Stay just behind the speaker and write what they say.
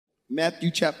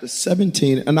Matthew chapter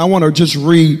 17, and I want to just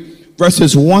read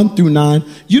verses 1 through 9.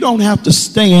 You don't have to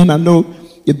stand. I know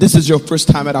if this is your first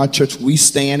time at our church, we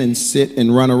stand and sit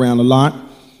and run around a lot.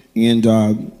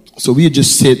 And so we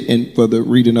just sit in for the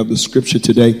reading of the scripture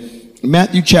today.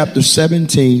 Matthew chapter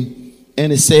 17,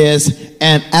 and it says,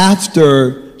 and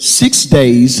after 6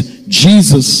 days,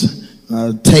 Jesus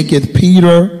taketh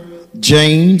Peter,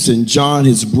 James, and John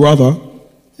his brother,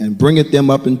 and bringeth them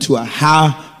up into a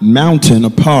high mountain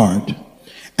apart,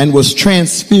 and was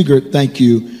transfigured,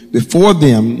 before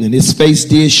them, and his face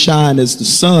did shine as the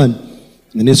sun,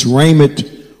 and his raiment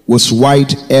was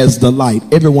white as the light.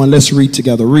 Everyone, let's read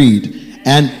together. Read.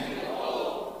 And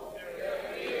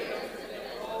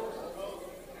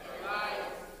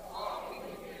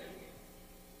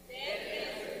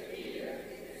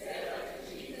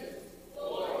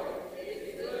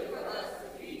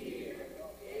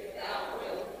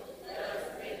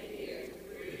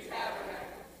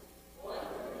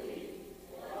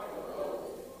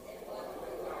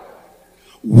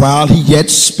while he yet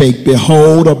spake,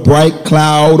 behold, a bright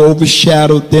cloud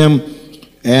overshadowed them,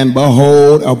 and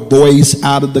behold, a voice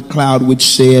out of the cloud which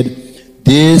said,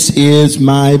 this is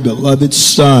my beloved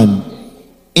Son,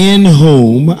 in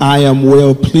whom I am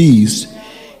well pleased.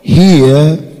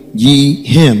 Hear ye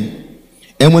him.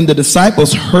 And when the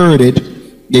disciples heard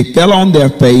it, they fell on their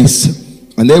face,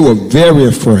 and they were very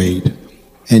afraid.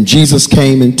 And Jesus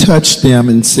came and touched them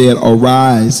and said,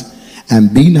 arise,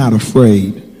 and be not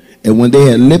afraid. And when they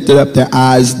had lifted up their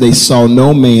eyes, they saw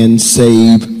no man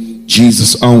save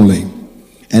Jesus only.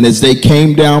 And as they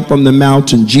came down from the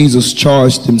mountain, Jesus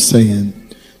charged them,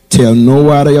 saying, tell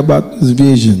nobody about this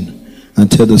vision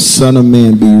until the Son of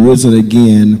Man be risen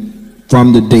again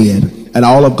from the dead. And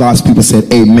all of God's people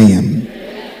said, amen.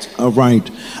 All right.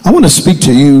 I want to speak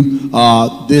to you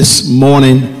this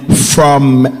morning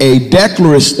from a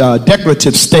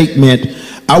declarative statement.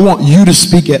 I want you to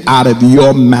speak it out of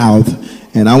your mouth.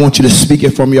 And I want you to speak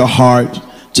it from your heart.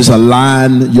 Just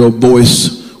align your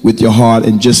voice with your heart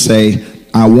and just say,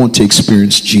 I want to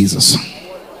experience Jesus.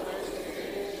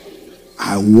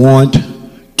 I want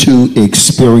to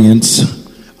experience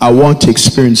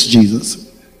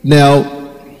Jesus. Now,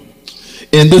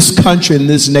 in this country, in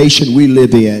this nation we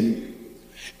live in,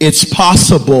 it's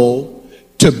possible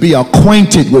to be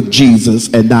acquainted with Jesus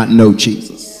and not know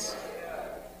Jesus.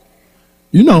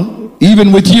 You know,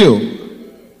 even with you.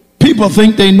 People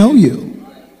think they know you.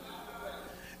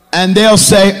 And they'll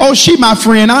say, oh, she my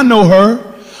friend, I know her.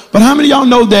 But how many of y'all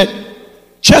know that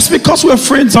just because we're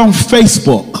friends on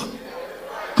Facebook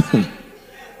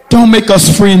don't make us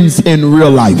friends in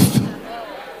real life?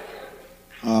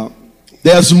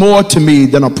 There's more to me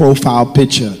than a profile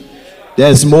picture.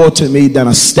 There's more to me than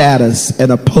a status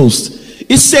and a post.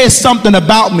 It says something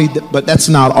about me, but that's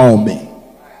not all me.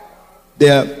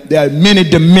 There are many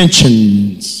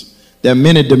dimensions. There are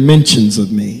many dimensions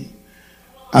of me.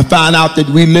 I find out that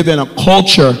we live in a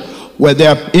culture where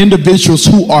there are individuals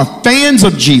who are fans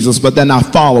of Jesus, but they're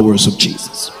not followers of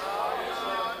Jesus.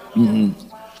 And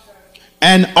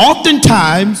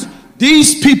oftentimes,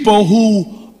 these people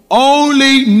who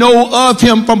only know of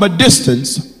him from a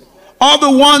distance are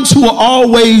the ones who are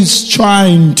always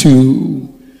trying to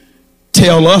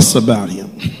tell us about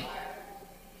him.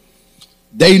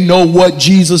 They know what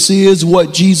Jesus is,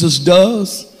 what Jesus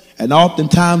does. And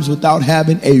oftentimes without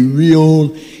having a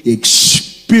real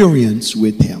experience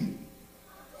with him.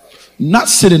 Not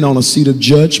sitting on a seat of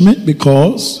judgment,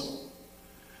 because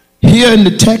here in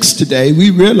the text today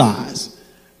we realize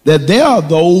that there are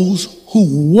those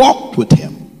who walked with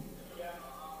him.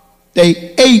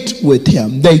 They ate with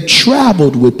him. They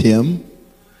traveled with him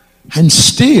and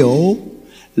still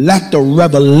lacked a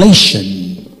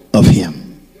revelation of him.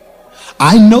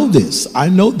 I know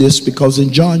this because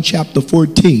in John chapter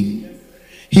 14,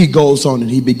 he goes on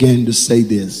and he began to say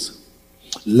this.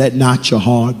 Let not your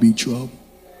heart be troubled.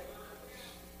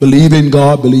 Believe in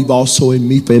God, believe also in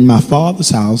me. For in my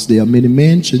Father's house there are many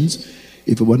mansions.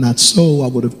 If it were not so, I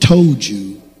would have told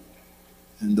you.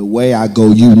 And the way I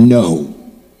go, you know.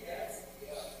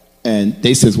 And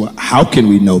they says, well, how can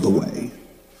we know the way?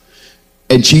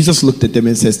 And Jesus looked at them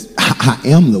and says, I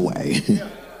am the way.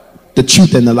 The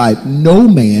truth and the life. No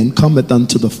man cometh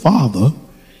unto the Father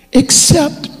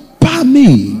except by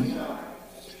me.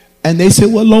 And they said,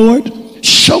 well, Lord,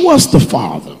 show us the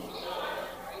Father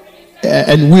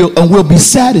and we'll be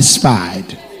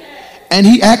satisfied. And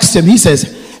he asked him, he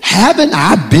says, haven't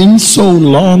I been so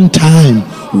long time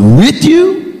with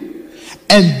you?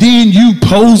 And then you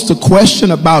posed the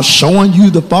question about showing you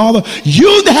the Father.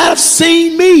 You that have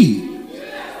seen me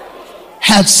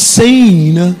have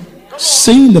seen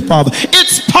the Father.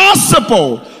 It's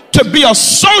possible to be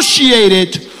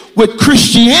associated with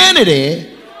Christianity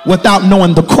without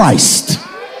knowing the Christ.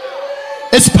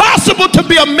 It's possible to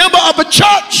be a member of a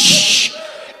church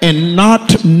and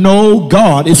not know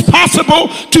God. It's possible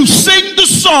to sing the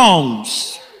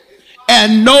songs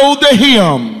and know the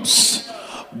hymns,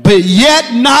 but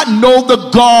yet not know the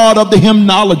God of the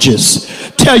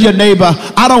hymnologist. Tell your neighbor,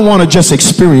 I don't want to just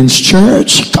experience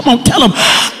church. Come on, tell him,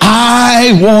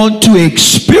 I want to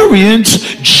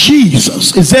experience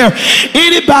Jesus. Is there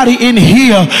anybody in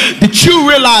here that you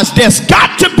realize there's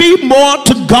got to be more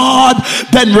to God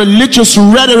than religious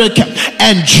rhetoric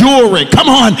and jewelry? Come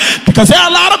on, because there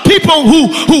are a lot of people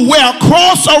who wear a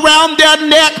cross around their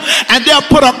neck and they'll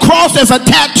put a cross as a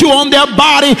tattoo on their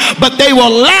body, but they will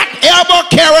lack ever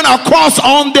carrying a cross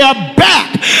on their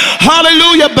back.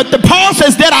 Hallelujah. But the Paul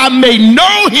says that I may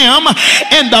know him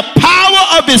in the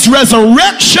power of his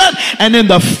resurrection and in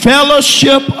the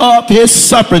fellowship of his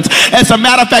sufferings. As a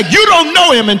matter of fact, you don't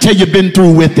know him until you've been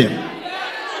through with him.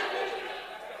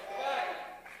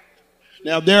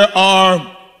 Now, there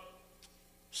are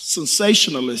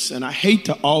sensationalists, and I hate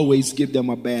to always give them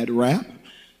a bad rap,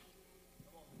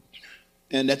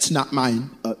 and that's not my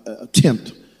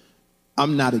attempt.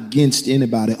 I'm not against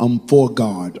anybody. I'm for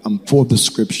God. I'm for the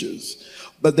scriptures.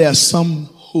 But there are some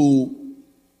who,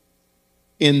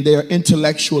 in their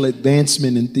intellectual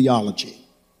advancement in theology,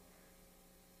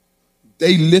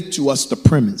 they lift to us the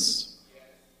premise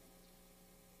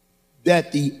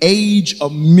that the age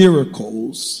of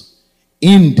miracles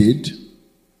ended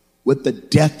with the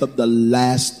death of the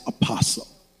last apostle.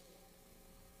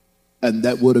 And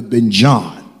that would have been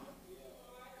John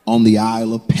on the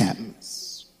Isle of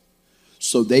Patmos.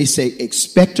 So they say,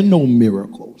 expect no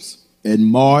miracles in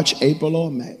March, April,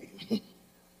 or May.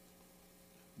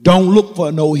 Don't look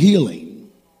for no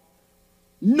healing,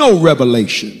 no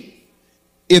revelation.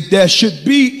 If there should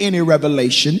be any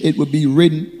revelation, it would be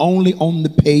written only on the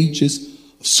pages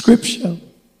of Scripture.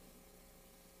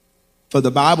 For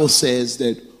the Bible says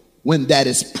that when that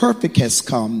is perfect has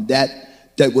come, that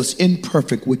was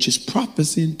imperfect, which is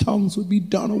prophecy in tongues, will be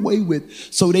done away with.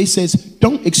 So they says,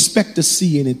 don't expect to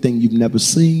see anything you've never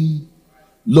seen.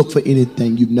 Look for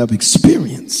anything you've never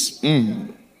experienced.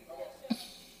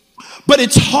 But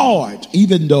it's hard,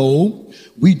 even though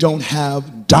we don't have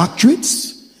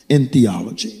doctorates in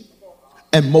theology,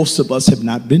 and most of us have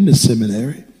not been to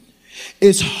seminary.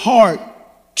 It's hard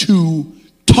to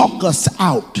talk us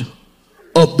out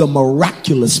of the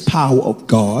miraculous power of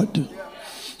God.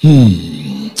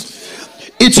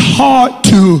 It's hard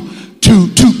to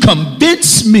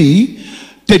convince me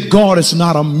that God is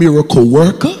not a miracle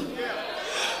worker,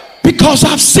 because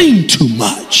I've seen too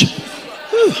much.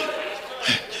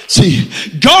 See,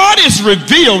 God is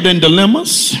revealed in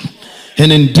dilemmas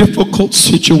and in difficult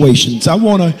situations. I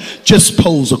want to just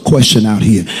pose a question out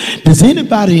here. Does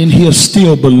anybody in here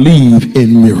still believe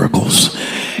in miracles?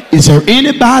 Is there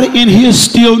anybody in here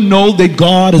still know that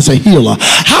God is a healer?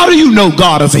 How do you know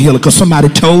God is a healer? Because somebody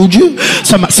told you?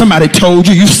 Somebody told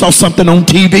you? You saw something on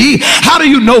TV? How do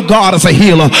you know God is a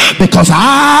healer? Because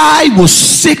I was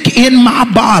sick in my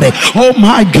body. Oh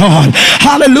my God.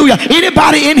 Hallelujah.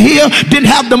 Anybody in here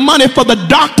didn't have the money for the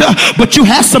doctor, but you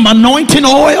had some anointing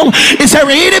oil? Is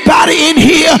there anybody in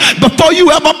here, before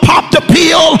you ever popped a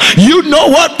pill, you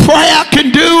know what prayer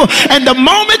can do? And the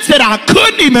moments that I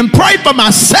couldn't even pray for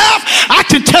myself, I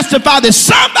can testify that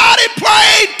somebody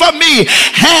prayed for me,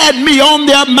 had me on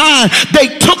their mind.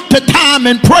 They took the time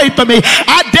and prayed for me.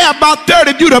 I dare about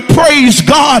 30 of you to praise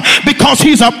God, because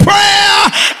he's a prayer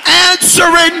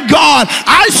answering God.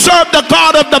 I serve the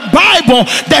God of the Bible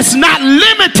that's not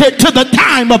limited to the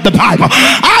time of the Bible.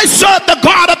 I serve the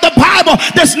God of the Bible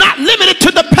that's not limited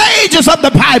to the pages of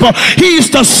the Bible. He's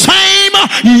the same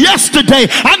yesterday.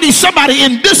 I need somebody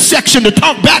in this section to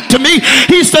talk back to me.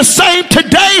 He's the same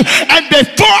today, and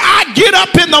before I get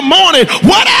up in the morning,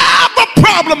 whatever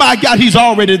problem I got, he's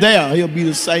already there. He'll be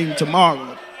the same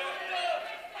tomorrow.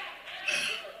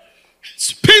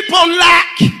 People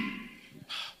lack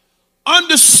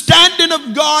understanding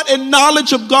of God and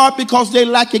knowledge of God because they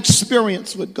lack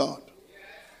experience with God.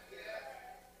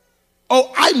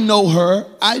 Oh, I know her.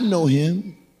 I know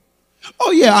him.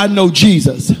 Oh, yeah, I know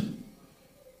Jesus.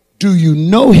 Do you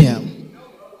know him,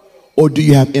 or do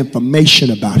you have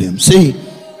information about him? See,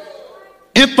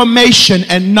 information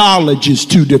and knowledge is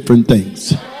two different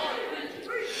things.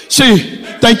 See,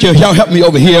 thank you. Y'all help me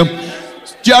over here.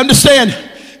 Do you understand?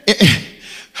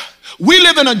 We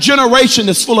live in a generation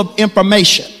that's full of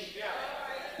information,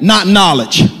 not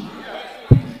knowledge.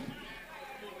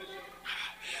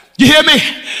 You hear me?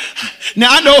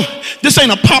 Now I know this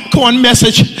ain't a popcorn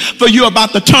message for you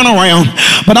about the turnaround,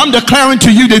 but I'm declaring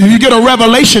to you that if you get a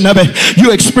revelation of it,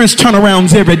 you experience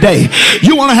turnarounds every day.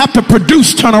 You want to have to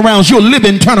produce turnarounds. You'll live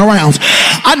in turnarounds.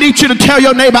 I need you to tell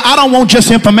your neighbor, I don't want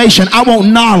just information, I want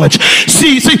knowledge.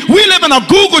 See, we live in a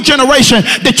Google generation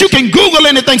that you can Google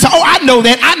anything. Say, oh, I know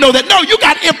that. No, you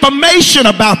got information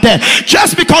about that.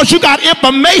 Just because you got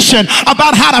information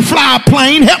about how to fly a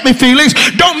plane, help me Felix,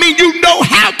 don't mean you know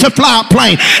how to fly a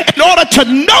plane. In order to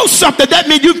know something, that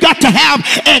means you've got to have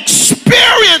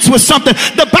experience with something.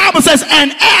 The Bible says,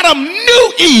 and Adam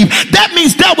knew Eve. That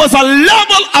means there was a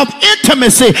level of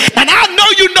intimacy. And I know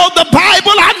you know the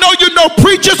Bible. I know you know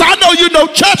preachers. I know you know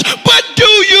church. But do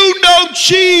you know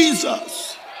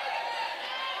Jesus?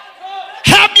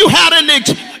 Have you had an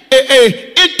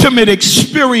intimate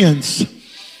experience?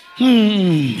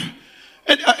 An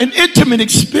intimate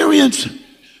experience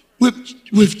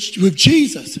with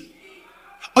Jesus.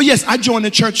 Oh yes, I joined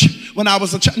the church when I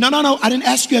was a child. No. I didn't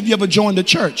ask you, have you ever joined the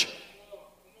church?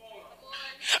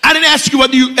 I didn't ask you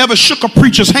whether you ever shook a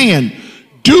preacher's hand.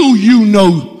 Do you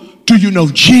know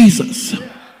Jesus?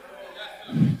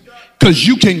 Because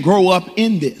you can grow up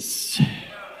in this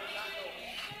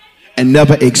and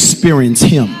never experience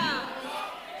him.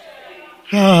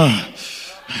 The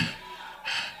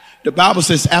Bible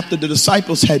says after the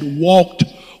disciples had walked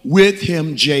with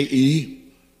him, J.E.,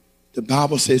 the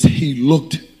Bible says he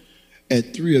looked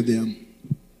at three of them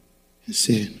and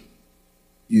said,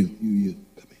 you, come here.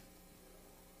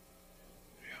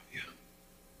 Yeah.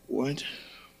 What?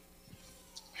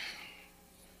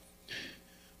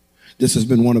 This has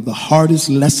been one of the hardest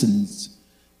lessons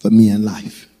for me in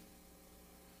life.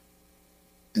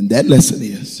 And that lesson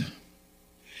is,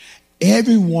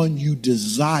 everyone you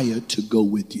desire to go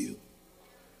with you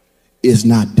is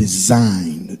not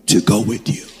designed to go with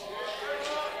you.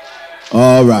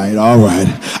 All right.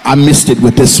 I missed it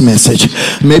with this message.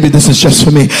 Maybe this is just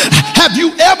for me. Have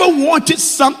you ever wanted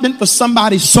something for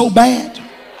somebody so bad?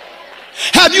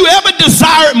 Have you ever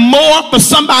desired more for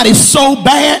somebody so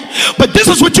bad? But this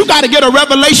is what you got to get a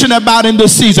revelation about in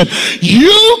this season.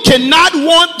 You cannot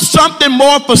want something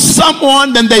more for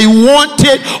someone than they want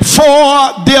it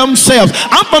for themselves.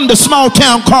 I'm from the small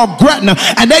town called Gretna,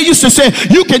 and they used to say,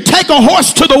 you can take a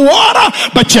horse to the water,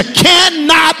 but you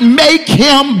cannot make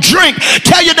him drink.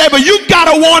 Tell your neighbor, you got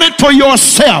to want it for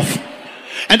yourself.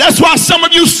 And that's why some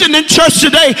of you sitting in church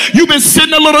today, you've been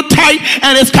sitting a little tight,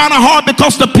 and it's kind of hard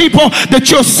because the people that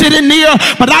you're sitting near.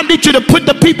 But I need you to put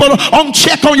the people on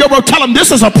check on your road. Tell them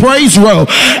this is a praise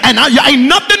road, and ain't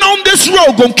nothing on this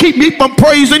road gonna keep me from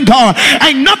praising God.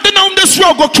 Ain't nothing on this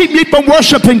road gonna keep me from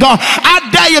worshiping God. I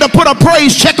dare you to put a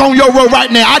praise check on your road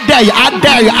right now. I dare you.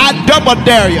 I double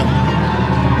dare you.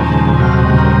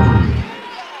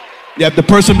 If the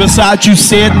person beside you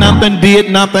said nothing, did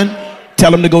nothing, tell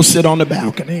them to go sit on the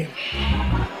balcony,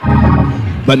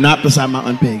 but not beside my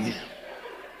Aunt Peggy.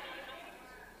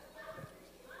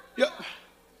 Yeah.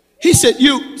 He said,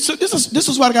 so this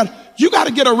is what I got. You got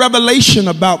to get a revelation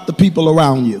about the people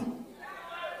around you.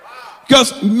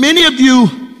 Because many of you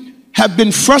have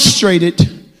been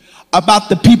frustrated about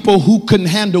the people who couldn't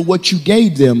handle what you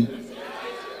gave them,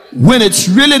 when it's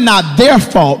really not their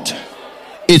fault.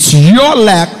 It's your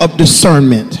lack of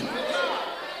discernment.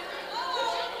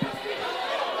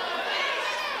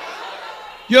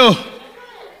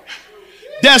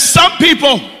 There's some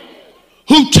people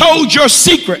who told your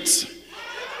secrets.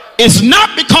 It's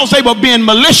not because they were being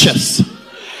malicious.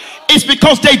 It's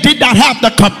because they did not have the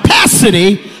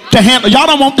capacity to handle. Y'all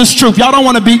don't want this truth. Y'all don't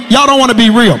want to be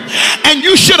real. And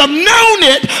you should have known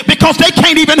it, because they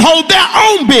can't even hold their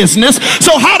own business.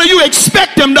 So how do you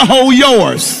expect them to hold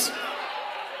yours?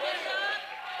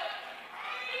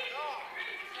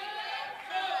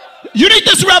 You need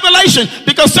this revelation,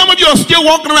 because some of you are still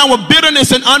walking around with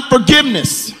bitterness and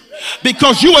unforgiveness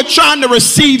because you are trying to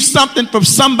receive something from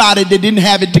somebody that didn't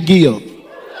have it to give.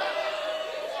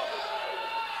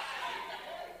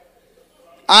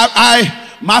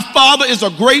 My father is a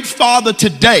great father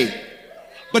today,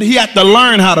 but he had to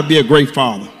learn how to be a great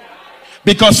father,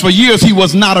 because for years he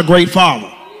was not a great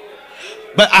father.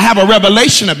 But I have a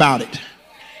revelation about it.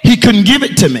 He couldn't give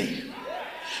it to me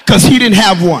because he didn't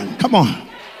have one. Come on.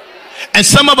 And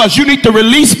some of us, you need to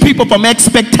release people from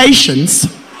expectations.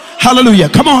 Hallelujah.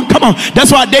 Come on.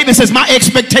 That's why David says, my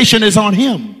expectation is on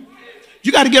him.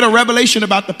 You got to get a revelation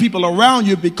about the people around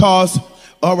you, because,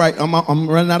 all right, I'm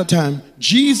running out of time.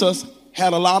 Jesus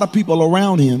had a lot of people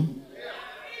around him.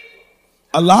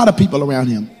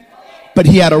 But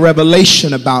he had a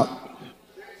revelation about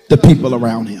the people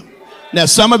around him. Now,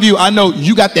 some of you, I know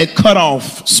you got that cut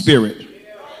off spirit.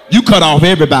 You cut off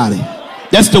everybody.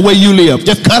 That's the way you live.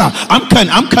 Just cut off. I'm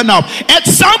cutting off. At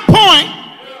some point,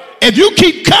 if you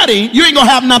keep cutting, you ain't gonna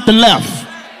have nothing left.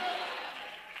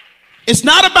 It's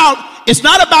not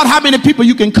about how many people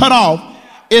you can cut off.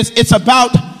 It's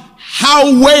about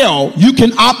how well you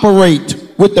can operate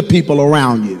with the people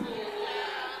around you.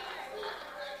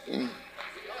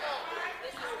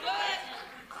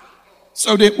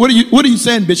 So then, what are you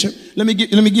saying, Bishop? Let me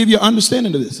give you an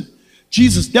understanding of this.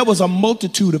 Jesus, there was a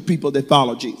multitude of people that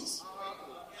followed Jesus.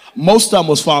 Most of them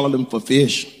was following him for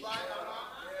fish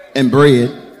and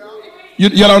bread.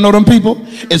 Y'all know them people?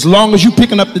 As long as you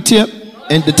picking up the tip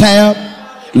and the tab,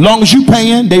 as long as you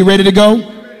paying, they ready to go.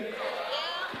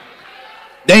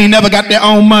 They ain't never got their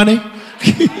own money.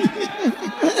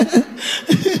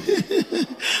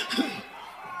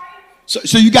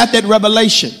 So you got that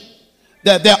revelation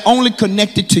that they're only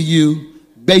connected to you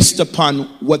based upon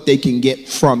what they can get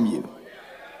from you.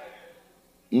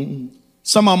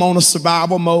 Some of them on a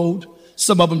survival mode.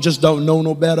 Some of them just don't know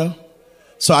no better.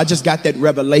 So I just got that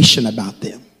revelation about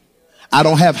them. I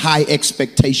don't have high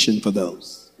expectation for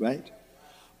those, right?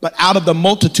 But out of the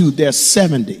multitude, there's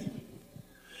 70.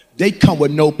 They come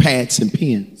with notepads and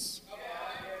pens.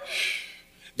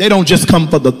 They don't just come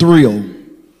for the thrill.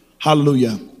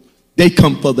 Hallelujah. They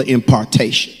come for the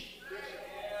impartation.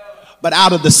 But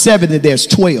out of the 70, there's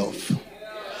 12.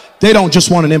 They don't just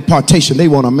want an impartation. They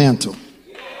want a mantle.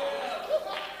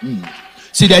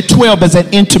 See, that 12 is an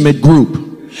intimate group.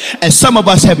 And some of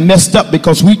us have messed up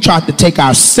because we tried to take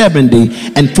our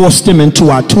 70 and force them into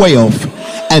our 12.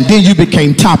 And then you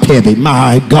became top heavy.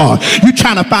 My God. You're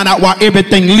trying to find out why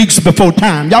everything leaks before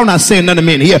time. Y'all not saying none of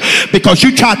me in here. Because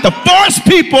you tried to force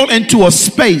people into a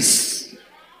space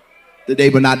that they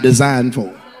were not designed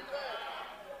for.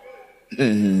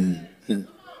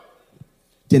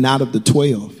 Then out of the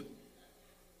 12,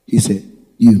 he said,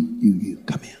 you,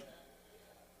 come here.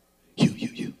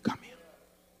 You, come here.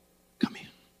 Come here.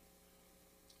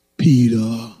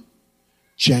 Peter,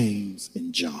 James,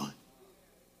 and John.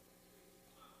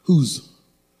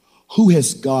 Who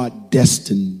has God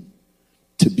destined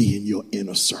to be in your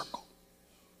inner circle?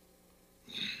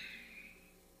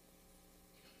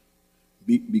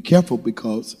 Be careful,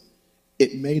 because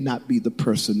it may not be the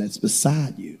person that's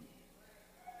beside you.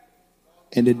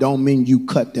 And it don't mean you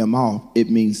cut them off. It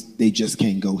means they just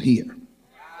can't go here.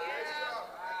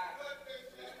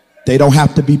 They don't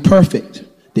have to be perfect.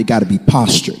 They got to be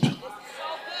postured.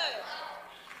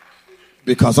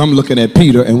 Because I'm looking at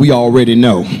Peter and we already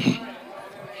know.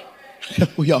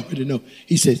 We already know.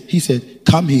 He said,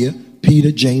 come here,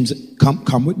 Peter, James,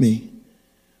 come with me.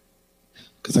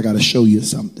 Because I got to show you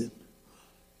something.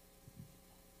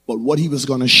 But what he was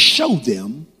going to show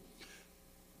them,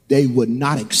 they would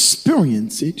not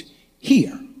experience it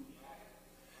here.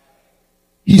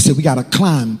 He said, we got to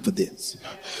climb for this.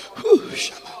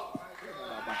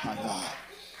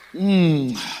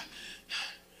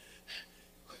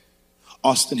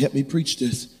 Austin, help me preach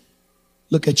this.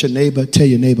 Look at your neighbor, tell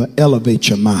your neighbor, elevate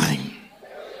your mind.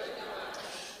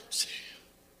 See.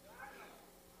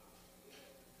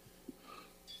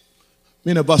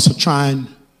 Many of us are trying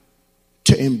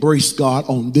to embrace God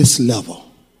on this level.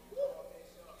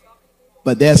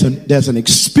 But there's an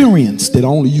experience that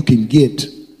only you can get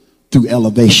through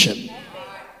elevation.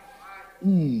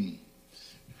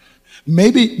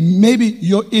 Maybe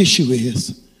your issue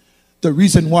is the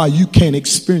reason why you can't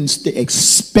experience the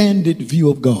expanded view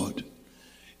of God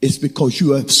is because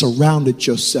you have surrounded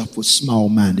yourself with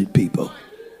small-minded people.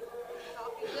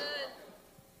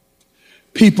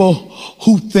 People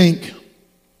who think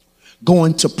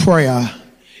going to prayer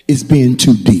is being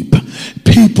too deep.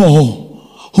 People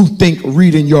who think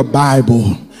reading your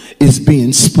Bible is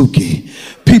being spooky.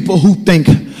 People who think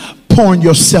pouring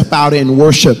yourself out in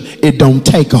worship, it don't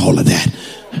take all of that.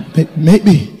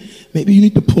 Maybe you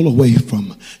need to pull away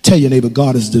from, tell your neighbor,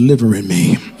 God is delivering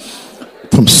me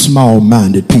from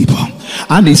small-minded people.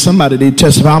 I need somebody to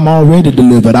testify I'm already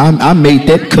delivered. I made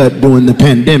that cut during the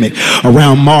pandemic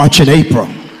around March and April.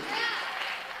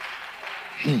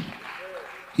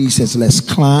 He says, let's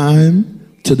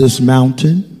climb to this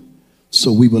mountain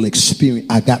so we will experience.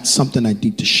 I got something I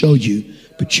need to show you,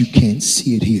 but you can't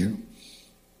see it here.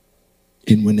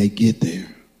 And when they get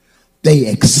there, they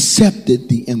accepted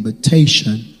the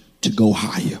invitation to go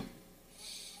higher.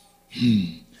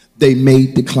 They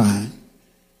made the climb.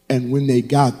 And when they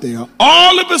got there,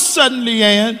 all of a sudden,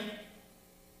 Leanne,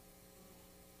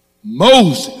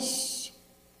 Moses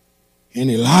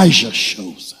and Elijah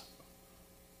shows up.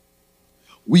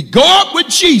 We go up with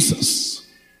Jesus,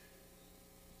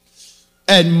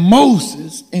 and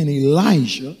Moses and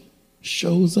Elijah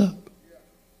shows up.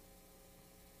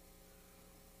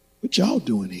 What y'all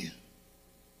doing here?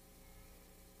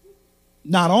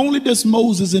 Not only does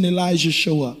Moses and Elijah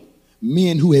show up,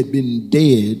 men who had been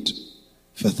dead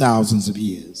for thousands of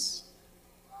years.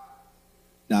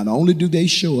 Not only do they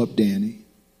show up, Danny,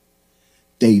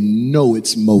 they know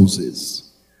it's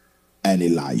Moses and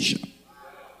Elijah.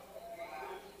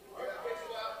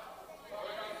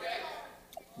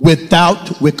 Without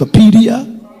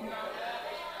Wikipedia,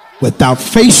 without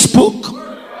Facebook,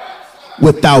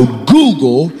 without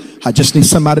Google, I just need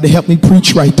somebody to help me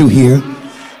preach right through here.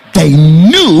 They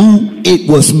knew it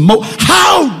was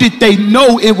How did they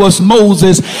know it was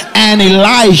Moses and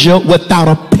Elijah without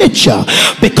a picture?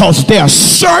 Because there are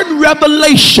certain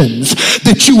revelations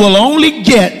that you will only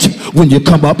get when you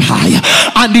come up higher.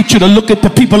 I need you to look at the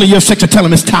people in your section, tell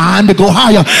them it's time to go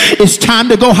higher. It's time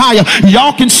to go higher.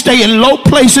 Y'all can stay in low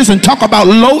places and talk about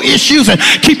low issues and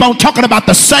keep on talking about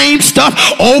the same stuff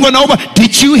over and over.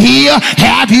 Did you hear?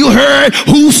 Have you heard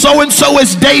who so-and-so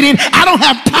is dating? I don't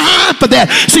have time for that.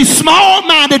 See,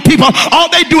 small-minded people, all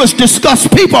they do is discuss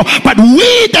people. But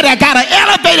we that have got an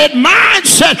elevated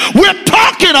mindset, we're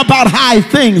talking about high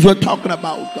things. We're talking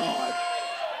about God.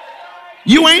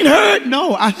 You ain't heard?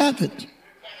 No, I haven't.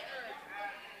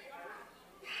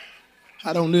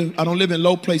 I don't live in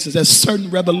low places. There's certain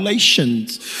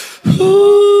revelations.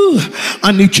 Ooh,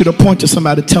 I need you to point to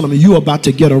somebody, tell them you're about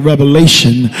to get a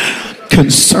revelation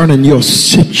concerning your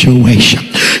situation.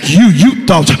 You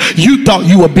thought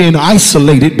you were being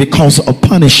isolated because of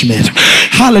punishment.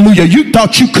 Hallelujah. You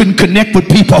thought you couldn't connect with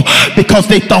people because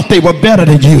they thought they were better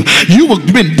than you. You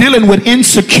have been dealing with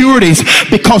insecurities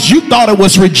because you thought it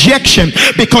was rejection,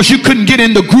 because you couldn't get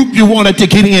in the group you wanted to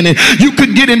get in, and you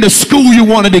couldn't get in the school you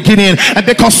wanted to get in, and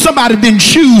because somebody didn't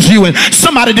choose you and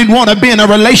somebody didn't want to be in a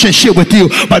relationship with you.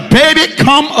 But baby,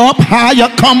 come up higher,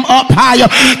 come up higher,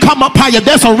 come up higher.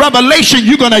 There's a revelation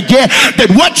you're going to get that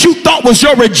what you thought was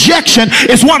your rejection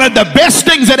is one of the best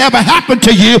things that ever happened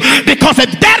to you, because if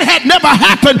that had never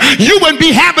happened, you wouldn't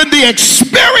be having the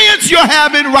experience you're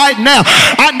having right now.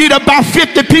 I need about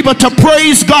 50 people to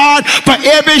praise God for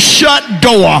every shut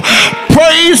door.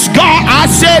 Praise God. I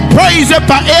said praise Him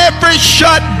for every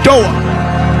shut door.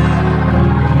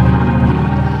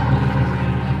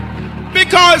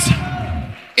 Because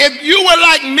if you were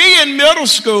like me in middle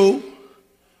school,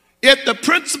 if the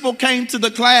principal came to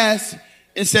the class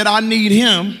and said, I need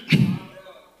him,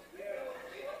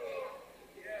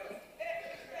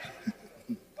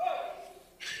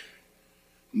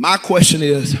 my question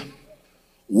is,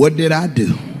 what did I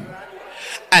do?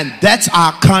 And that's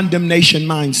our condemnation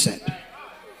mindset.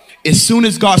 As soon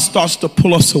as God starts to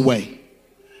pull us away,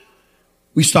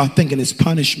 we start thinking it's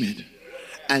punishment.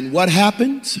 And what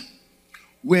happens?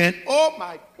 When, oh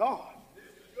my God,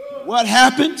 what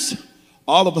happens?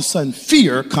 All of a sudden,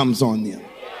 fear comes on them.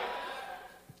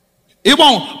 It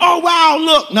won't, oh wow,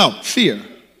 look. No, fear.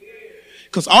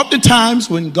 Because oftentimes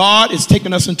when God is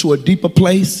taking us into a deeper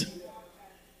place,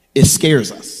 it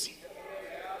scares us.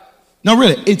 No,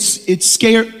 really, it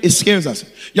scares us.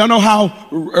 Y'all know how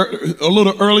a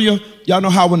little earlier, y'all know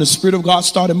how when the Spirit of God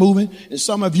started moving, and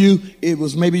some of you, it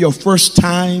was maybe your first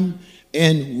time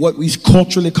in what we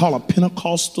culturally call a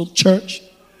Pentecostal church,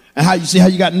 and how you see how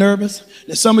you got nervous.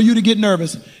 Now, some of you to get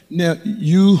nervous. Now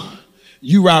you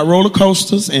ride roller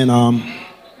coasters and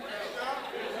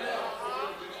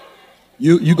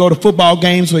you go to football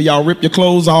games where y'all rip your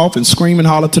clothes off and scream and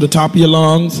holler to the top of your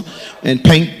lungs and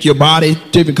paint your body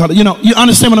different colors. You know, you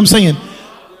understand what I'm saying?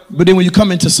 But then when you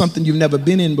come into something you've never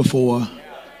been in before,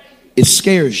 it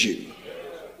scares you.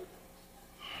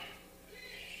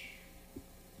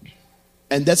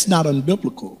 And that's not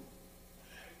unbiblical,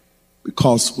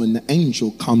 because when the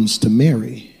angel comes to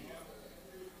Mary,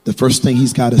 the first thing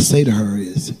he's got to say to her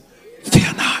is,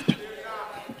 fear not.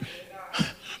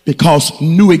 Because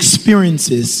new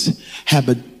experiences have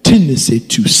a tendency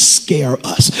to scare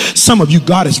us. Some of you,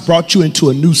 God has brought you into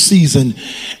a new season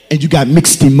and you got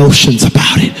mixed emotions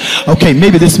about it. Okay,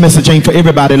 maybe this message ain't for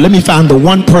everybody. Let me find the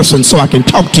one person so I can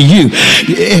talk to you.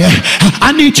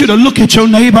 I need you to look at your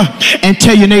neighbor and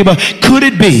tell your neighbor, could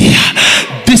it be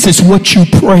this is what you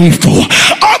pray for?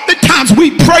 Oftentimes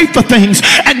we pray for things,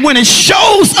 and when it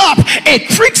shows up, it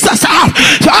freaks us out.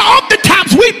 So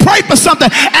oftentimes we pray for something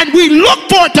and we look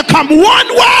for it to come one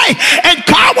way, and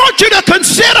I want you to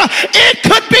consider it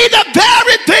could be the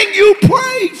very thing you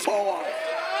prayed for.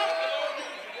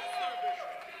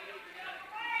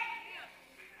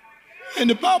 And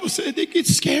the Bible said they get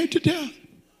scared to death.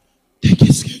 They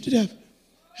get scared to death.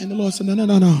 And the Lord said,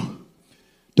 no.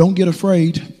 Don't get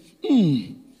afraid.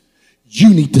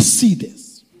 You need to see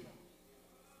this.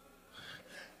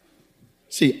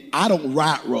 See, I don't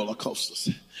ride roller coasters.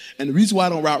 And the reason why I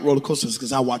don't ride roller coasters is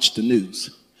because I watch the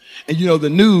news. And you know, the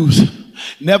news,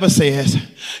 never says,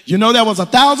 you know, there was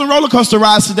 1,000 roller coaster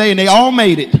rides today and they all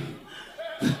made it.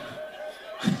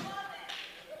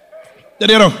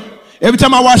 Every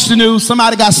time I watch the news,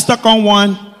 somebody got stuck on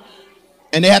one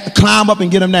and they had to climb up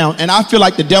and get them down. And I feel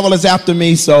like the devil is after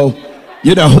me, so,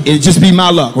 you know, it'd just be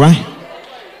my luck, right?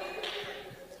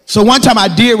 So one time I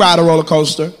did ride a roller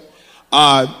coaster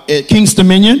at King's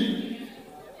Dominion.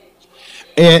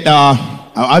 And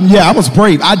I was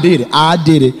brave. I did it.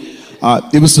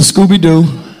 It was the Scooby-Doo.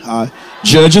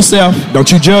 Judge yourself.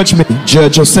 Don't you judge me.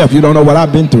 Judge yourself. You don't know what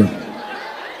I've been through.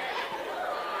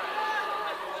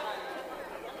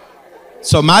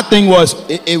 So my thing was,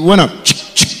 it went up.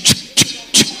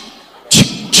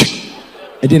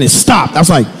 And then it stopped. I was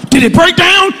like, did it break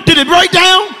down? Did it break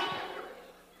down?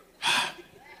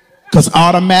 Because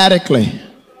automatically,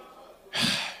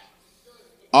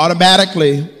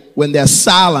 when there's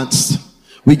silence,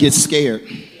 we get scared.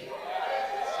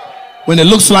 When it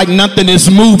looks like nothing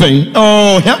is moving,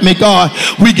 oh, help me, God,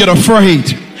 we get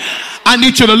afraid. I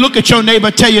need you to look at your neighbor,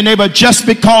 tell your neighbor, just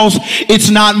because it's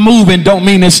not moving don't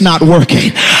mean it's not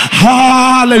working.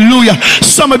 Hallelujah.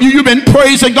 Some of you, you've been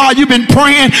praising God, you've been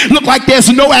praying, look like there's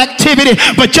no activity,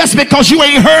 but just because you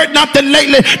ain't heard nothing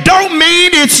lately don't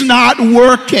mean it's not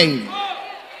working.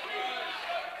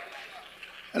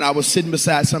 And I was sitting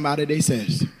beside somebody, they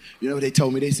says, you know what they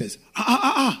told me? They says,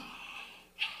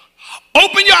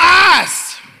 open your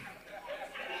eyes.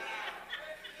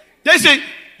 They said,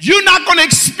 you're not going to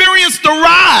experience the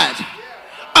ride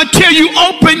until you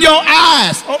open your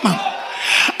eyes. Oh my.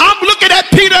 I'm looking at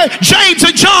Peter, James,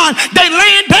 and John. They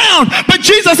laying down, but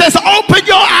Jesus says, open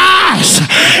your eyes.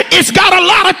 It's got a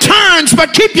lot of turns,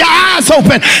 but keep your eyes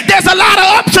open. There's a lot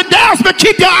of ups and downs, but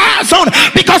keep your eyes on.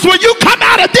 Because when you come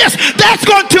out of this, that's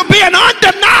going to be an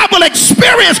undeniable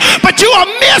experience, but you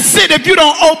will miss it if you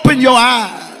don't open your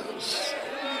eyes.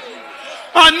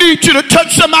 I need you to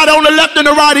touch somebody on the left and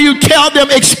the right of you. Tell them,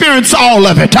 experience all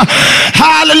of it.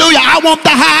 Hallelujah. I want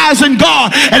the highs in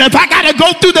God. And if I got to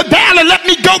go through the valley, let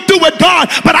me go through with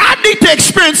God. But I need to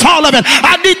experience all of it.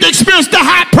 I need to experience the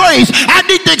high praise. I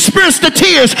need to experience the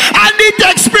tears. I need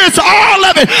to experience all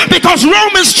of it. Because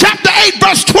Romans chapter 8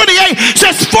 verse 28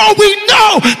 says, for we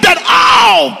know that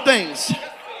all things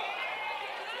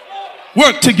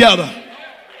work together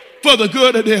for the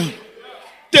good of them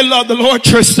that love the Lord,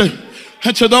 Tristan.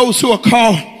 And to those who are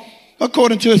called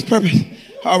according to his purpose.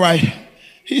 All right.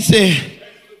 He said,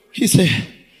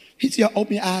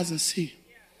 open your eyes and see.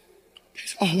 He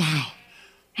said, oh, wow.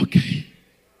 Okay.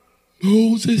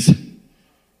 Moses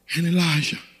and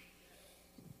Elijah.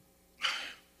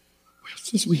 Well,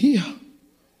 since we're here,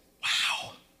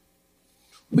 wow.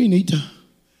 We need to,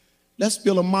 let's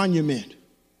build a monument.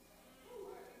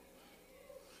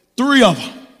 3 of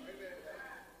them.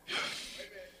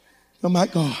 Oh, my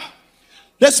God.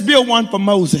 Let's build one for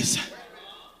Moses.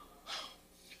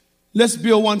 Let's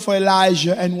build one for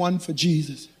Elijah and one for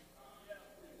Jesus.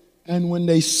 And when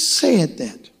they said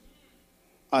that,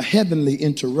 a heavenly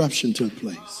interruption took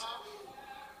place.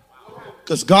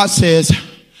 Because God says,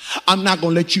 I'm not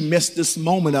going to let you mess this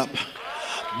moment up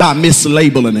by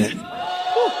mislabeling it.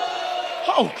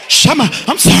 Oh, Shama,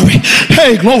 I'm sorry.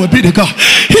 Hey, glory be to God.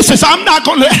 He says, I'm not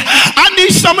going to let, I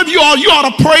need some of you all, you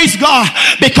ought to praise God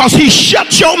because he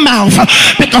shut your mouth.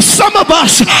 Because some of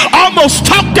us almost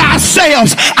talked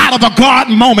ourselves out of a God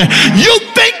moment. You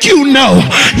think you know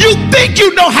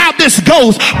how this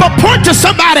goes, but point to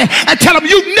somebody and tell them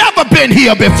you've never been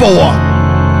here before.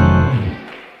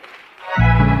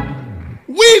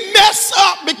 We mess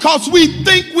up because we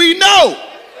think we know.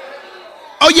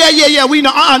 Oh, yeah, we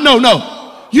know. No.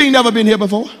 You ain't never been here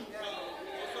before.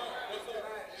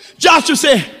 Joshua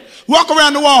said, walk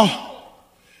around the wall.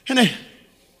 And then,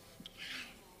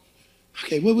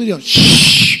 okay, what we doing?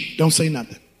 Shh, don't say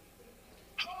nothing.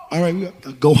 All right, we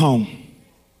go home.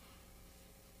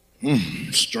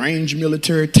 Strange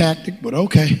military tactic, but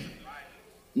okay.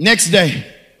 Next day,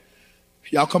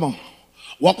 y'all come on.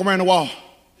 Walk around the wall.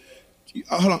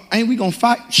 Hold on, ain't we gonna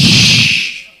fight?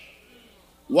 Shh.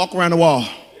 Walk around the wall.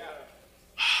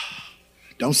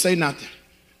 Don't say nothing.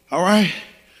 All right?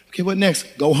 Okay, what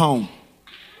next? Go home.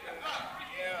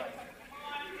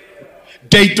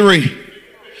 Day 3.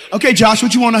 Okay, Josh,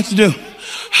 what you want us to do?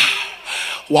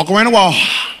 Walk around the wall.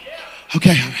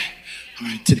 Okay, all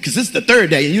right. Because this is the 3rd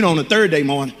day, and you know on the 3rd day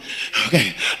morning.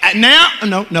 Okay. Now,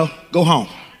 no, go home.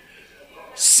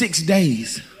 6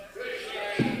 days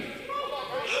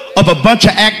of a bunch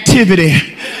of activity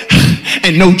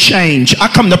and no change. I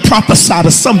come to prophesy to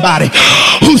somebody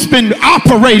who's been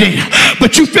operating,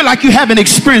 but you feel like you haven't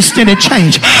experienced any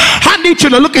change. I need you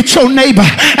to look at your neighbor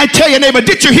and tell your neighbor,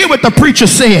 did you hear what the preacher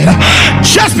said?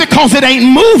 Just because it ain't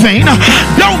moving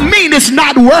don't mean it's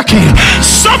not working.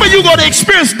 Some of you going to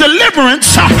experience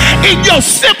deliverance in your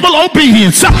simple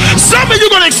obedience. Some of you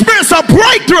going to experience a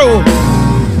breakthrough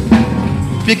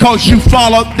because you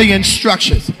followed the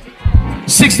instructions.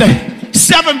 6th day.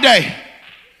 7th day.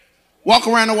 Walk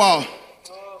around the wall.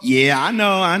 Yeah, I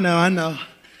know.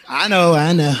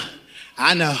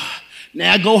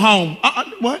 Now go home.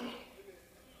 What?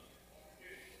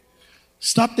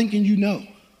 Stop thinking you know.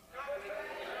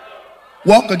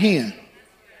 Walk again.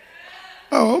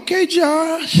 Oh, okay,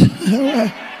 Josh.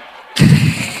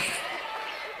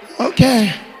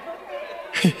 Okay.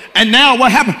 And now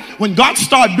what happened? When God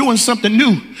started doing something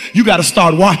new, you got to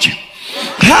start watching.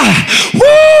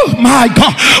 Woo, my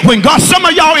God. When God, some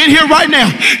of y'all in here right now,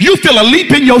 you feel a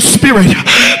leap in your spirit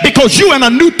because you're in a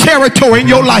new territory in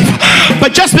your life.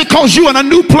 But just because you're in a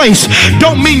new place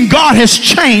don't mean God has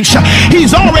changed.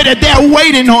 He's already there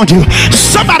waiting on you.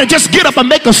 Somebody just get up and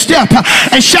make a step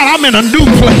and shout, I'm in a new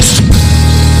place.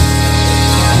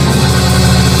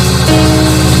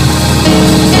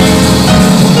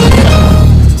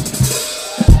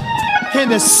 In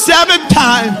the 7th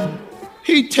time,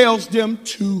 he tells them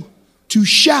to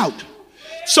shout.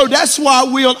 So that's why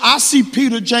I see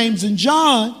Peter, James, and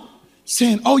John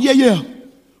saying, oh, yeah,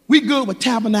 we good with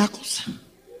tabernacles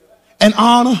and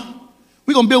honor.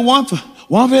 We're going to build one for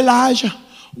Elijah,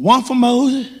 one for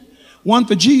Moses, one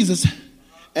for Jesus.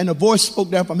 And a voice spoke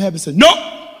down from heaven and said,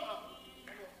 no.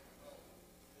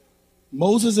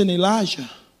 Moses and Elijah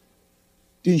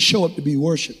didn't show up to be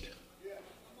worshiped.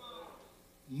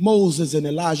 Moses and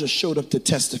Elijah showed up to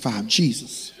testify of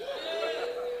Jesus.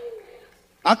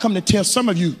 I come to tell some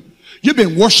of you, you've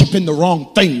been worshiping the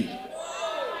wrong thing.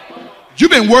 You've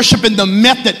been worshiping the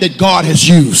method that God has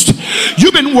used.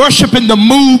 You've been worshiping the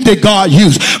move that God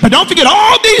used. But don't forget,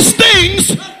 all these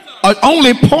things are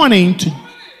only pointing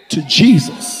to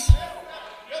Jesus.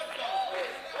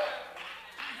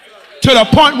 To the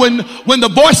point when the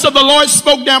voice of the Lord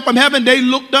spoke down from heaven, they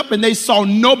looked up and they saw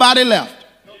nobody left.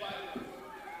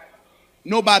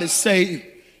 Nobody say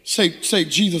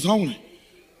Jesus only.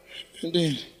 And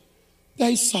then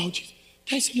they saw Jesus.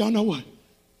 They said, y'all know what?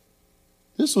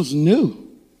 This was new.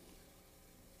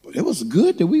 But it was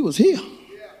good that we was here.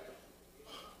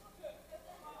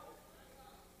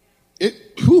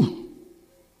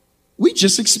 We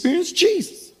just experienced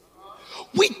Jesus.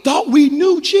 We thought we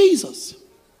knew Jesus.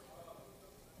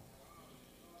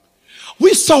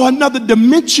 We saw another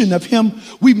dimension of him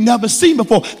we've never seen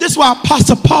before. This is why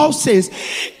Apostle Paul says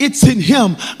it's in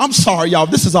him. I'm sorry, y'all.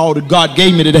 This is all that God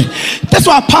gave me today. That's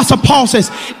why Apostle Paul says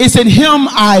it's in him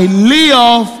I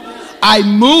live, I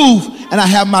move, and I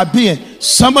have my being.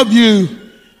 Some of you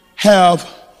have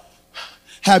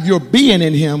your being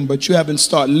in him, but you haven't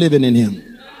started living in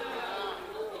him.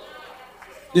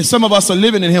 There's some of us are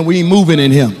living in him, we ain't moving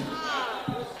in him.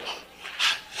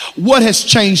 What has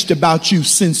changed about you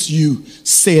since you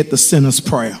said the sinner's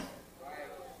prayer?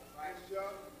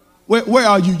 Where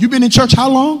are you? You've been in church how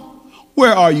long?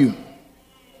 Where are you?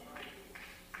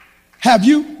 Have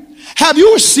you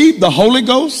received the Holy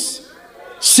Ghost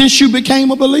since you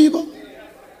became a believer?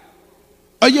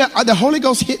 Oh yeah, the Holy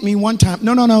Ghost hit me one time.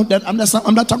 No. I'm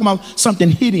not talking about something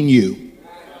hitting you.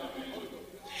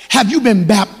 Have you been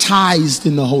baptized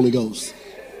in the Holy Ghost?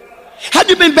 Have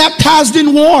you been baptized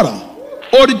in water?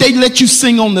 Or did they let you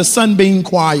sing on the Sunbeam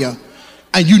Choir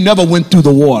and you never went through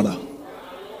the water?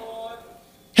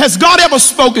 Has God ever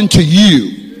spoken to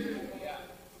you?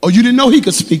 Or you didn't know he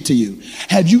could speak to you?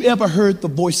 Have you ever heard the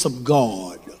voice of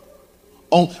God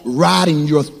on riding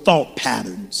your thought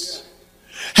patterns?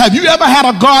 Have you ever had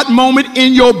a God moment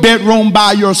in your bedroom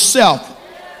by yourself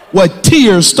where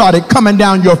tears started coming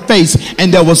down your face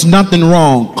and there was nothing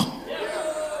wrong?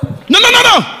 No.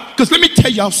 Because let me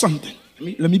tell y'all something.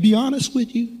 Let me be honest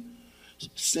with you.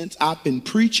 Since I've been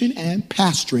preaching and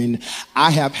pastoring,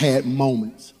 I have had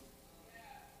moments.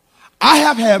 I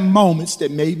have had moments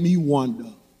that made me wonder,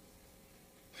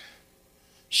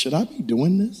 should I be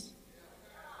doing this?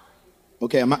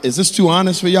 Okay, is this too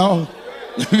honest for y'all?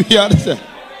 Let me be honest.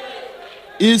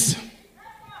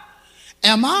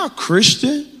 Am I a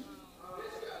Christian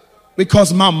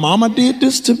because my mama did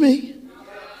this to me?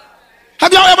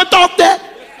 Have y'all ever thought that?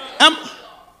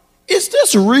 Is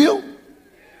this real?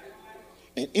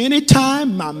 And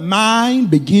anytime my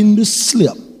mind begins to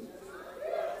slip,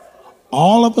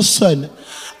 all of a sudden,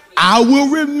 I will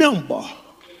remember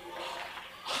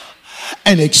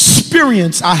an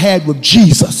experience I had with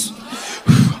Jesus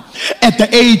at the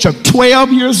age of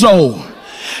 12 years old.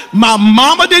 My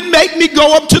mama didn't make me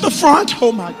go up to the front.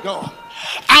 Oh my God.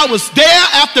 I was there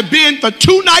after being for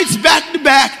 2 nights back to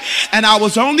back, and I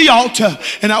was on the altar,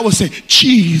 and I would say,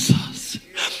 Jesus,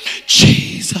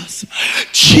 Jesus,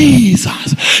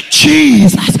 Jesus,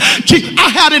 Jesus, Jesus. I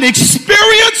had an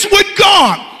experience with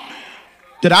God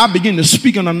that I began to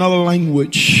speak in another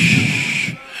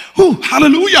language. Ooh,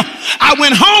 hallelujah. I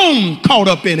went home caught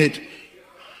up in it.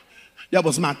 That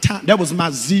was my time. That was my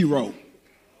zero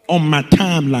on my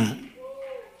timeline.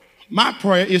 My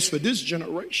prayer is for this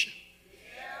generation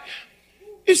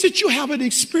is that you have an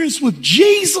experience with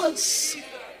Jesus.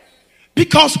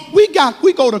 Because we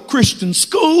go to Christian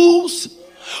schools.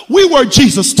 We wear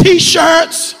Jesus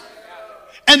t-shirts.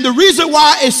 And the reason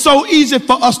why it's so easy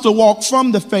for us to walk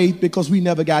from the faith because we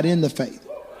never got in the faith.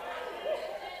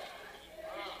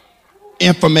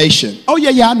 Information. Oh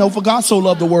yeah, I know, for God so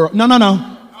loved the world.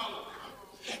 No.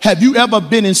 Have you ever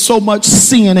been in so much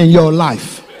sin in your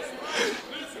life?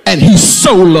 And he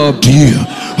so loved you.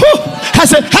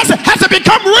 Has it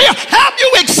become real? Have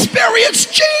you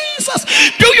experienced Jesus?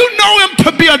 Do you know him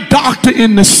to be a doctor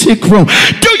in the sick room?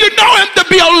 Do you know him to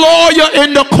be a lawyer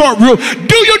in the courtroom?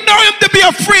 Do you know him to be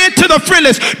a friend to the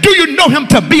friendless? Do you know him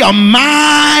to be a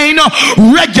mind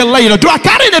regulator? Do I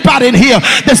got anybody in here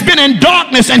that's been in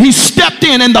darkness and he stepped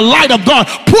in and the light of God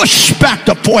pushed back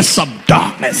the force of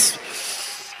darkness?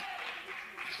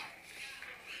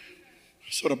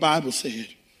 So the Bible said,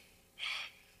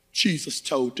 Jesus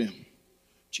told them,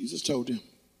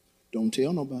 don't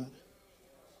tell nobody.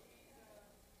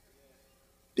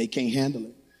 They can't handle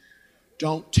it.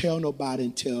 Don't tell nobody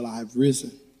until I've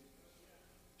risen.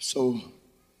 So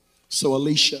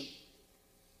Alicia,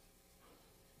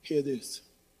 hear this.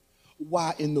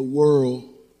 Why in the world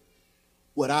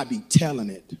would I be telling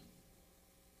it?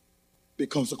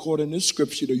 Because according to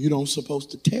scripture, you don't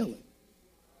supposed to tell it.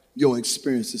 Your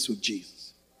experiences with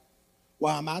Jesus.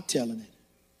 Why am I telling it?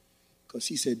 Because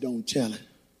he said, don't tell it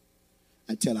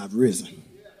until I've risen.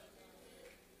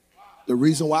 The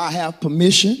reason why I have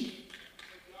permission,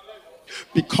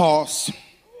 because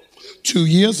 2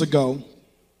 years ago,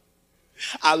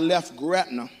 I left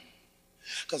Gretna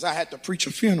because I had to preach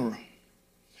a funeral.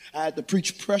 I had to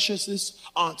preach Precious's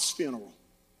aunt's funeral.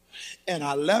 And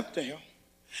I left there,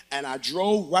 and I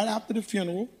drove right after the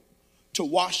funeral to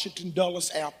Washington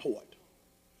Dulles Airport.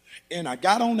 And I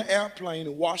got on the airplane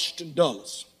in Washington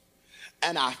Dulles.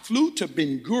 And I flew to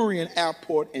Ben Gurion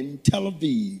Airport in Tel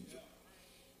Aviv.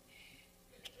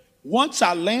 Once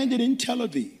I landed in Tel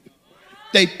Aviv,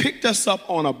 they picked us up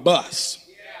on a bus.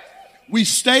 We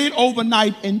stayed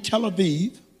overnight in Tel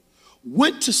Aviv,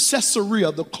 went to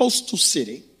Caesarea, the coastal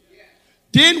city.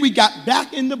 Then we got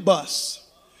back in the bus.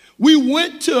 We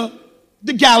went to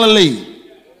the Galilee,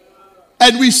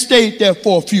 and we stayed there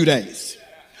for a few days.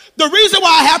 The reason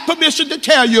why I have permission to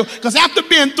tell you, because after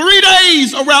being 3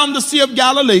 days around the Sea of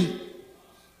Galilee,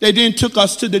 they then took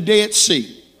us to the Dead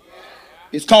Sea.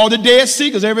 It's called the Dead Sea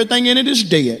because everything in it is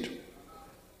dead.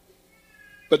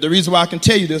 But the reason why I can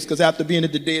tell you this, because after being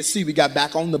at the Dead Sea, we got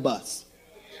back on the bus.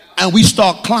 And we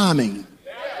start climbing.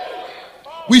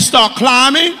 We start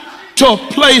climbing to a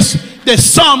place that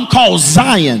some call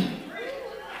Zion.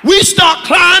 We start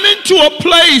climbing to a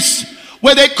place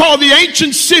where they call the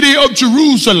ancient city of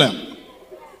Jerusalem.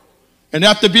 And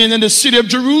after being in the city of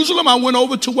Jerusalem, I went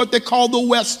over to what they call the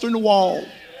Western Wall,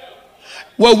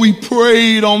 where we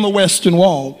prayed on the Western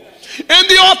Wall. And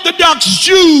the Orthodox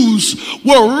Jews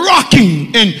were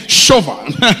rocking in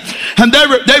Chauvin. And they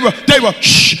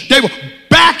were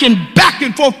back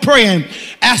and forth praying,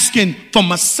 asking for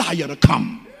Messiah to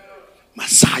come.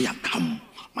 Messiah come.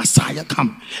 Messiah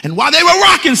come. And while they were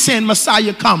rocking saying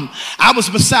Messiah come, I was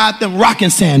beside them rocking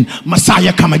saying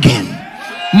Messiah come again.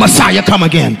 Messiah come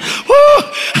again. Woo.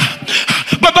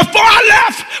 But before I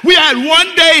left, we had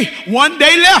one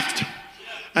day left.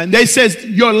 And they said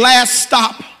your last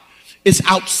stop is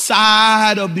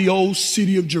outside of the old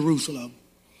city of Jerusalem.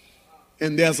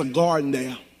 And there's a garden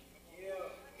there.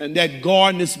 And that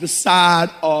garden is beside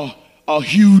a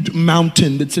huge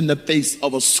mountain that's in the face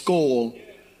of a skull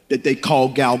that they call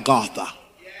Golgotha.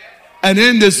 And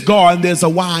in this garden, there's a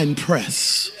wine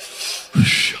press.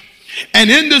 And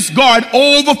in this garden,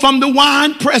 over from the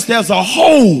wine press, there's a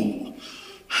hole.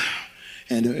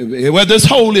 And where this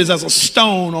hole is, there's a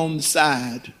stone on the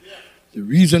side. The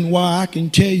reason why I can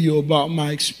tell you about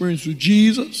my experience with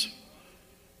Jesus,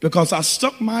 because I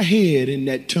stuck my head in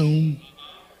that tomb.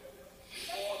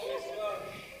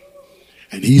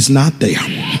 And he's not there.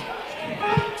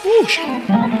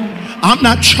 I'm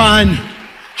not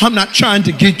trying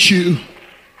to get you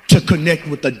to connect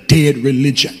with a dead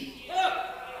religion.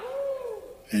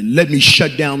 And let me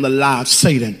shut down the lie of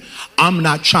Satan. I'm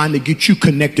not trying to get you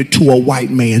connected to a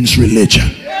white man's religion.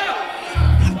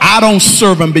 I don't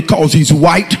serve him because he's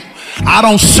white. I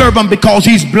don't serve him because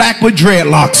he's black with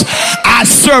dreadlocks. I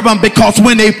serve him because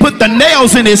when they put the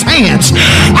nails in his hands,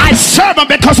 I serve him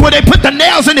because when they put the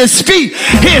nails in his feet,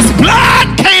 his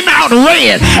blood came out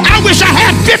red. I wish I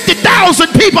had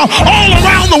 50,000 people all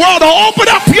around the world to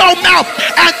open up your mouth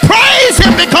and praise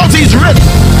him because he's risen.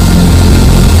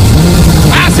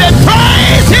 I said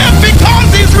praise him because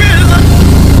he's risen.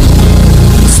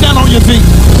 Stand on your feet.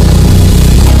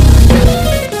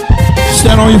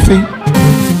 Stand on your feet.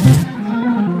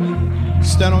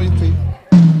 Stand on your feet.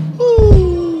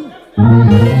 Ooh.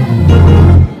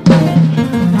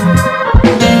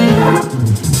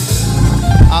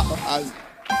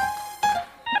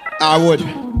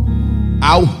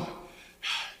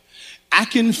 I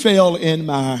can fail in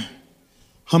my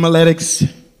homiletics,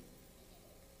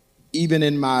 even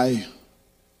in my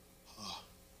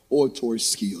oratory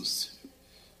skills.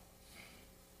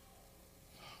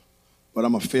 But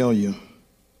I'm a failure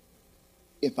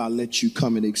if I let you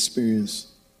come and experience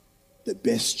the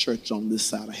best church on this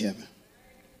side of heaven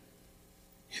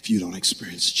if you don't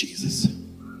experience Jesus.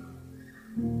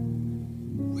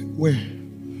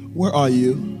 Where are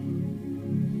you?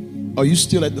 Are you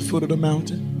still at the foot of the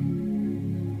mountain?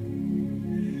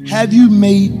 Have you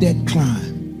made that climb?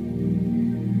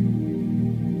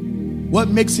 What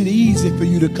makes it easy for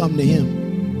you to come to him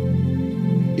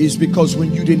is because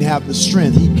when you didn't have the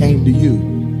strength, he came to you.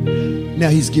 Now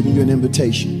he's giving you an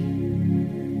invitation.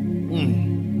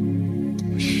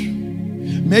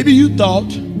 Maybe you thought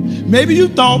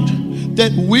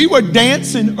that we were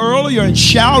dancing earlier and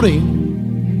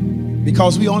shouting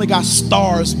because we only got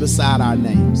stars beside our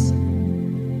names.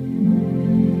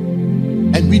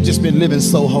 And we've just been living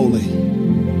so holy.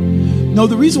 No,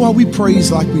 the reason why we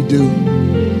praise like we do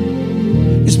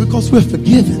is because we're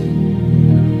forgiven.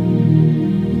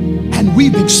 And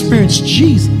we've experienced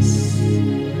Jesus.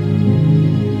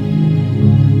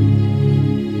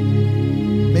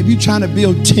 Maybe you're trying to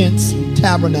build tents and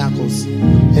tabernacles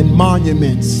and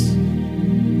monuments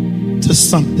to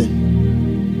something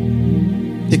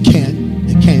that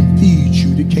can't feed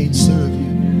you, that can't serve you.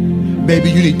 Maybe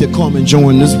you need to come and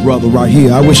join this brother right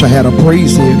here. I wish I had a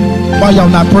praise here. Why y'all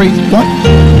not praising? What?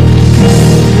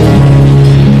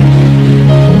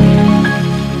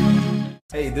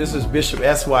 Hey, this is Bishop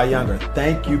S.Y. Younger.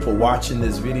 Thank you for watching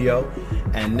this video.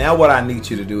 And now what I need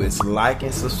you to do is like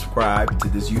and subscribe to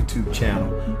this YouTube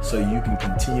channel so you can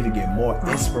continue to get more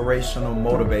inspirational,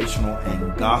 motivational,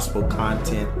 and gospel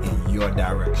content in your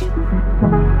direction.